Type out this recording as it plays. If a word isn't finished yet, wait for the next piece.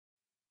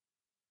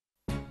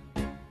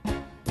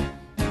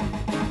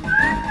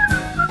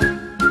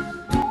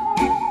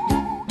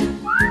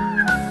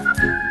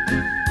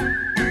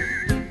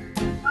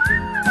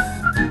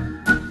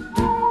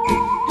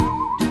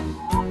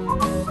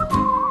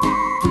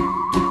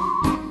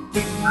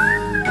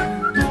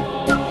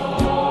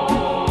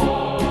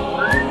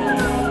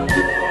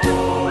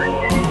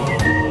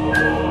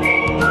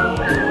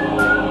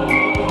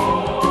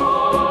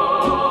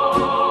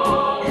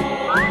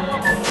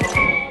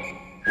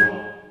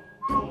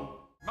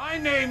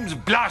name's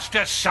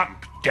Blaster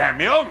Sump, damn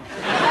you.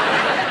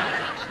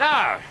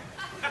 Now,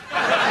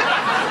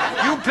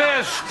 you play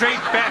a straight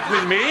bat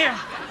with me,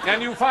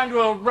 and you find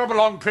we'll rub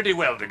along pretty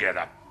well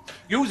together.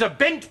 Use a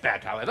bent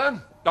bat,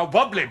 however, a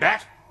wobbly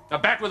bat, a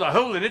bat with a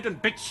hole in it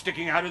and bits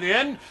sticking out of the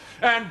end,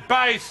 and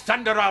by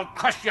thunder, I'll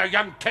crush your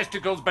young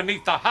testicles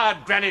beneath the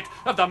hard granite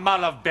of the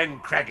Mull of Ben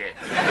Craggy.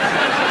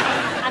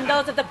 And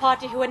those of the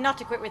party who are not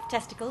equipped with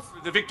testicles?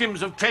 The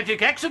victims of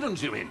tragic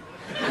accidents, you mean?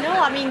 No,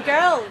 I mean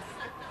girls.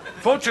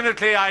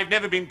 Fortunately, I've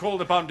never been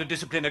called upon to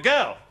discipline a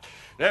girl.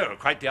 No,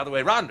 quite the other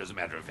way round, as a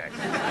matter of fact.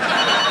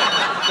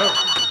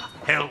 Oh,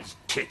 hell's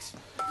tits.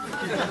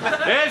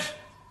 Yes?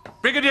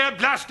 Brigadier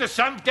Blaster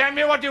Sump, damn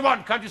you, what do you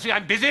want? Can't you see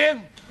I'm busy?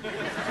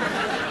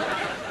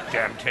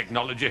 Damn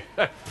technology.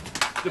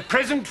 The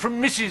present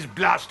from Mrs.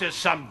 Blaster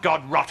Sump,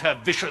 God rot her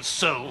vicious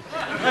soul.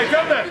 Hey,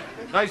 Governor,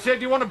 I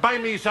said, you want to buy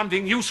me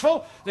something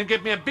useful? Then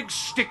get me a big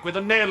stick with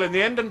a nail in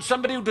the end and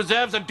somebody who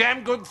deserves a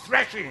damn good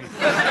thrashing.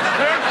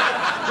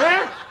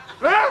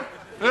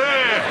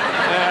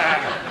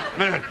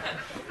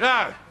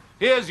 Now,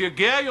 here's your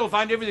gear. You'll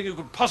find everything you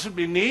could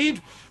possibly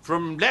need,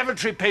 from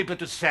lavatory paper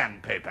to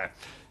sandpaper.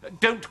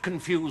 Don't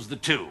confuse the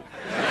two.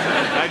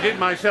 I did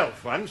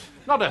myself once.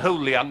 Not a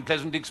wholly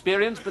unpleasant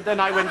experience, but then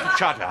I went to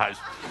Charterhouse.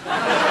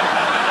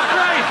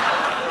 Right.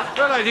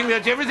 Well, I think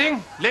that's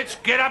everything. Let's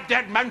get up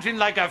that mountain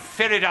like a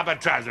ferret up a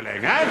trouser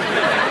leg, eh?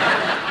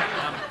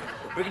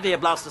 Brigadier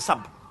Blaster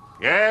Sump.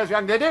 Yes,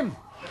 young lady?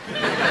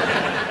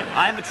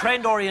 I am a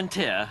trained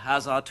orienteer,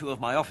 as are two of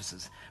my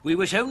officers. We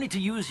wish only to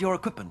use your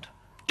equipment.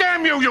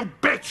 Damn you, you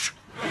bitch!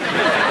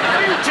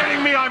 Are you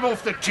telling me I'm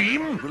off the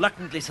team?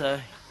 Reluctantly,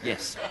 sir,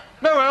 yes.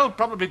 Oh, well,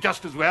 probably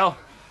just as well.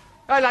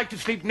 I like to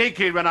sleep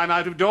naked when I'm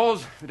out of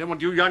doors. I don't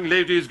want you young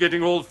ladies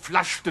getting all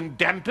flushed and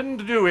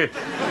dampened, do we? It's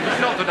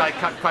not that I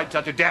cut quite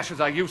such a dash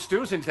as I used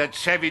to since that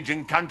savage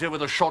encounter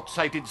with a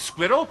short-sighted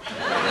squirrel.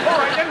 All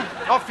right,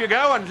 then, off you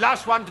go, and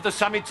last one to the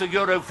summit's a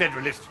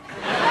Euro-Federalist.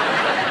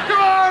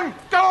 Come on!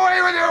 Go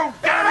away with you!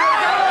 Damn you!